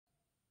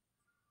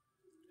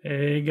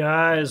Hey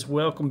guys,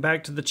 welcome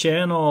back to the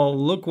channel.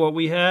 Look what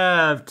we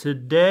have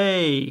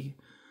today.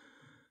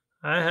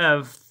 I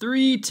have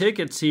 3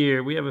 tickets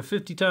here. We have a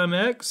 50 x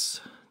X,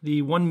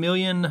 the 1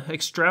 million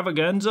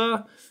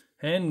extravaganza,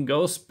 and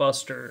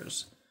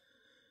Ghostbusters.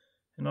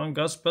 And on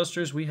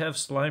Ghostbusters we have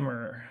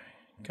Slimer.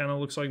 Kind of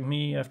looks like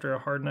me after a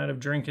hard night of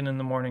drinking in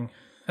the morning.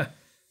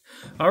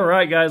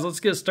 Alright guys,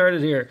 let's get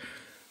started here.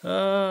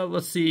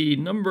 Let's see,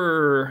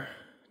 number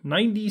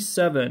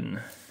 97.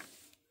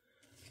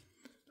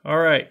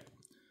 Alright,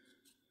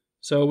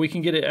 so we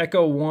can get an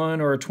Echo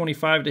 1 or a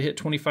 25 to hit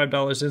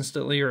 $25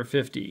 instantly, or a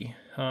 50.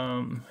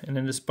 And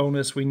in this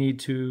bonus we need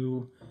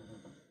to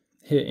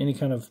hit any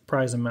kind of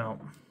prize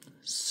amount.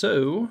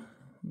 So,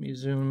 let me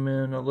zoom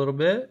in a little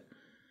bit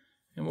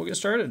and we'll get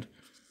started.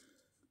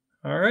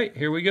 Alright,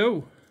 here we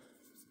go.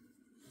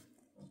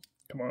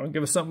 Come on,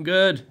 give us something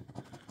good.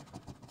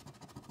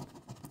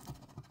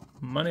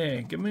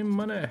 Money, give me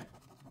money.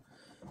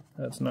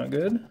 That's not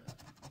good.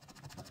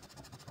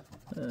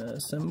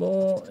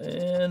 Symbol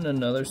and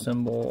another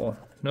symbol.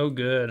 No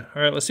good.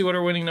 All right, let's see what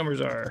our winning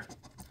numbers are.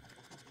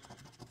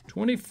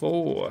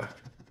 24,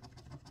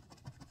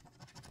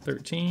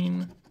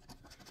 13,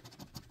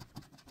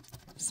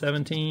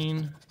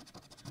 17,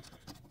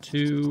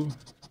 2,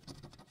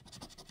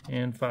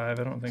 and 5.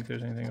 I don't think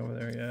there's anything over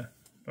there yet.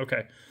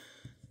 Okay,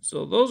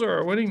 so those are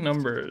our winning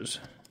numbers.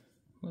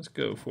 Let's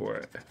go for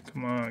it.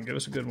 Come on, give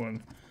us a good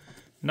one.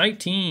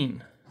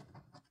 19,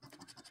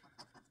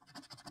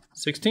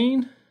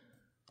 16.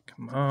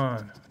 Come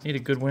on, need a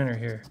good winner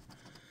here.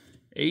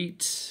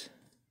 8.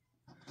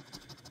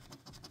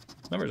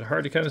 Numbers are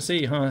hard to kind of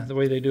see, huh? The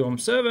way they do them.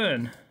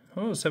 7.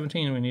 Oh,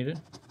 17 we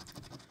needed.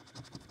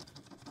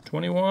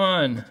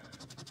 21.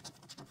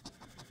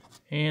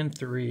 And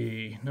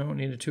 3. No,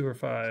 need a 2 or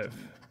 5.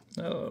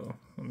 Oh,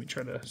 let me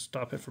try to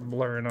stop it from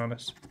blurring on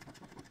us.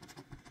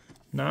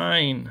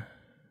 9.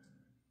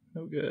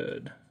 No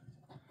good.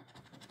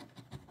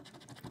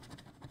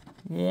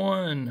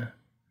 1.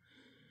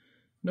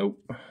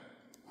 Nope.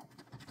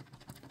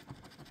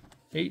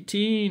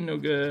 18, no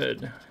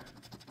good.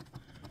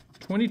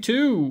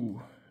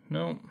 22,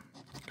 nope.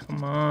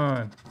 Come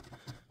on.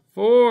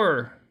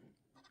 4,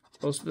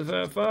 close to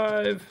the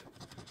 5.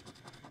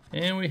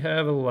 And we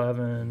have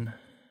 11.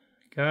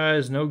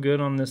 Guys, no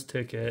good on this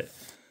ticket.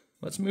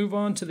 Let's move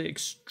on to the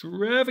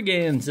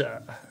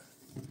extravaganza.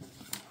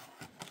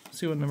 Let's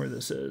see what number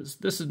this is.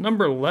 This is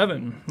number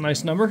 11.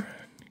 Nice number.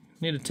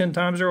 Need a 10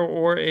 times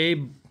or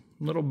a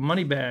little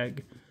money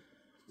bag.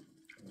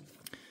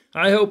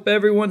 I hope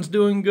everyone's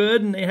doing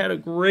good and they had a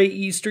great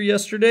Easter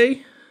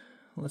yesterday.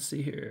 Let's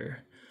see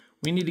here.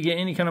 We need to get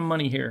any kind of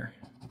money here.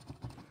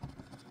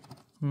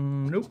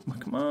 Nope.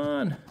 Come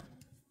on.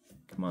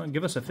 Come on,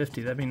 give us a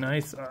 50. That'd be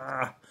nice.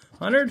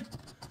 100?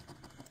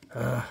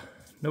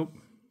 Nope.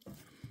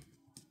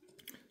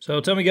 So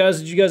tell me guys,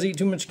 did you guys eat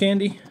too much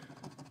candy?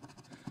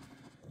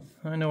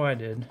 I know I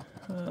did.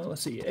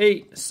 Let's see.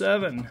 8,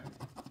 7,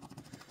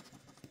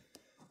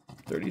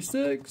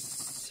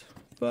 36,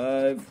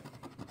 5,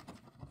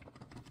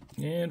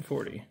 and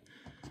 40.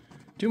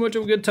 Too much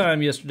of a good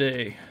time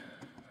yesterday.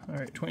 All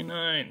right,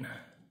 29,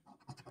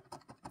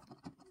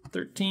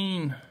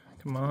 13,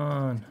 come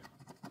on.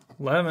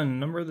 11,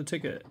 number of the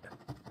ticket.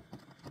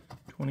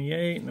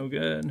 28, no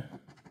good.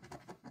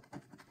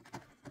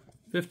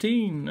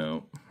 15,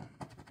 no.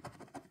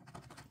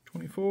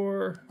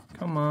 24,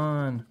 come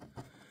on.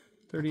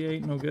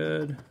 38, no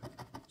good.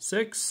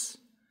 6,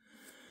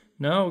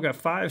 no, we got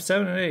 5,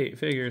 7, and 8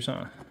 figures,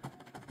 huh?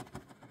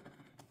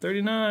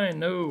 39,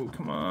 no,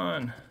 come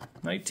on.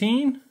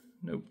 19,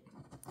 nope.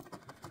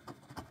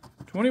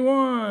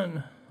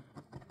 21,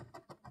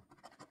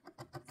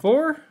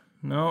 4,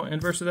 no,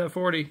 inverse of that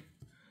 40.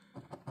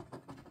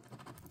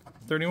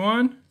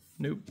 31,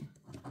 nope.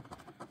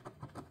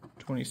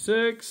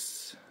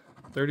 26,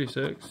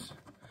 36,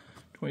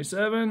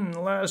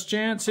 27, last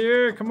chance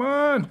here, come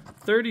on.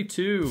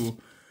 32,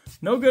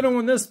 no good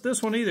on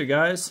this one either,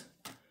 guys.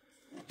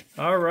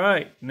 All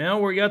right, now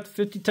we got the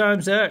 50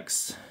 times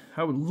X.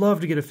 I would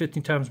love to get a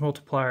 15 times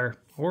multiplier,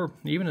 or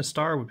even a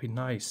star would be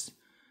nice.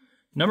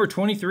 Number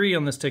 23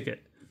 on this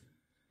ticket.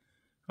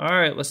 All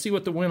right, let's see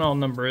what the win-all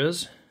number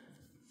is.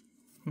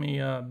 Let me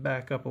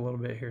back up a little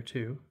bit here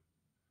too.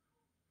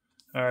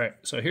 All right,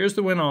 so here's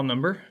the win-all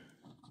number.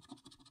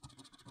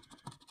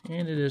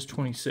 And it is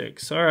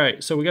 26. All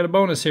right, so we got a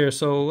bonus here,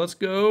 so let's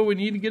go. We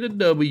need to get a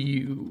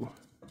W.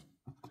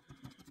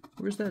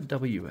 Where's that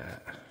W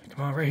at?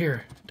 Come on, right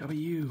here.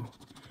 W.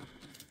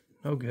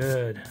 No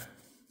good.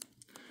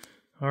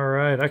 All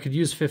right, I could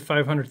use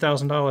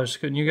 $500,000,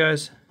 couldn't you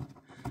guys?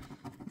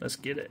 Let's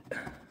get it.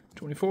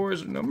 24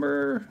 is the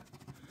number.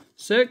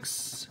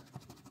 6,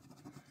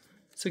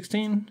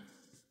 16,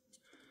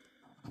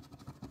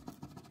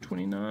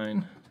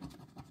 29,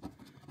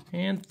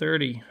 and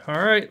 30.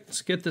 All right,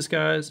 let's get this,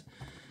 guys.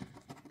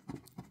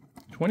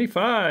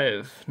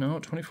 25, no,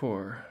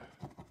 24.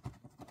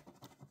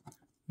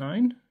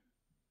 9,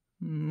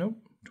 nope,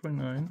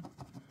 29.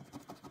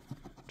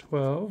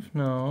 12,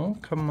 no,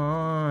 come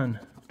on.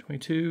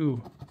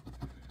 22,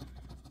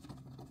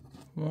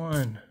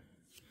 1.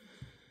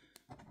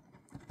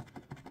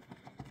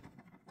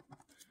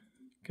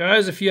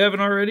 Guys, if you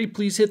haven't already,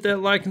 please hit that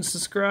like and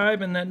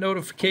subscribe and that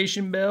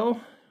notification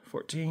bell.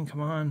 14,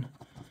 come on.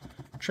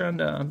 Trying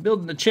to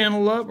building the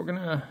channel up. We're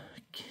gonna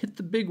hit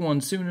the big one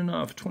soon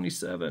enough.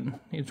 27.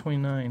 Need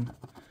 29.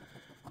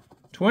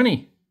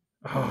 20.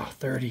 Oh,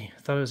 30.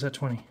 I thought it was at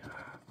 20.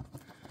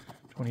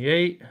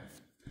 28.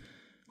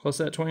 Close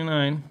to that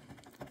 29.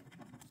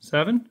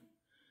 7.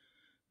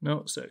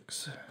 No,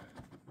 6.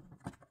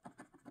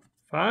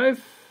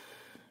 5.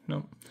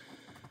 No.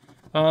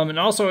 And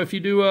also, if you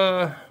do,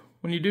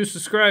 when you do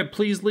subscribe,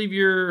 please leave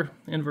your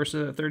inverse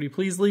of that 30.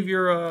 Please leave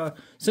your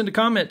send a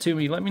comment to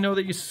me. Let me know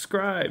that you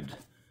subscribed.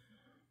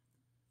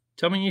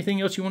 Tell me anything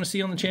else you want to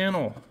see on the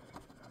channel.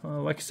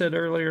 Like I said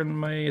earlier in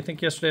my, I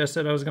think yesterday I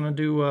said I was going to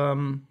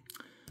do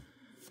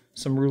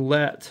some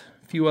roulette,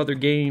 a few other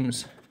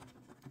games.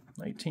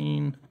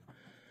 19.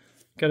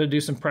 Got to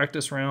do some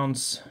practice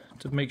rounds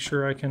to make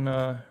sure I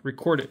can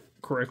record it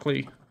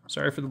correctly.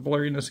 Sorry for the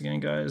blurriness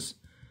again, guys.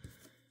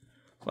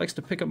 Likes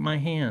to pick up my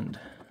hand.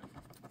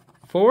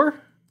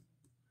 4?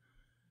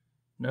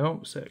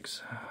 No,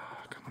 6. Oh,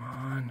 come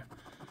on.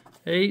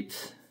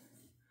 8.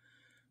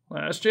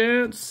 Last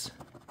chance.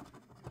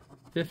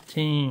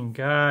 15.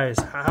 Guys,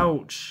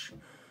 ouch.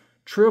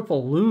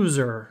 Triple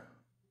loser.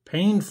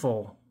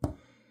 Painful.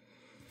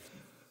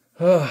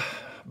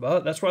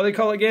 But that's why they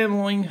call it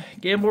gambling.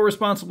 Gamble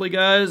responsibly,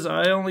 guys.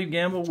 I only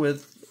gamble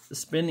with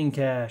spending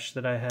cash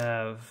that I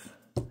have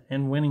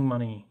and winning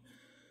money.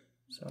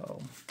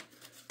 So,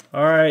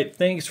 all right.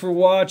 Thanks for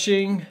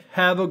watching.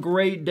 Have a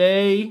great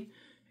day.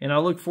 And I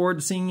look forward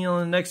to seeing you in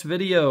the next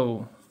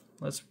video.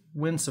 Let's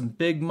win some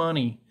big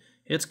money.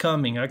 It's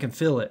coming. I can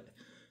feel it.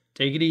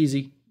 Take it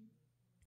easy.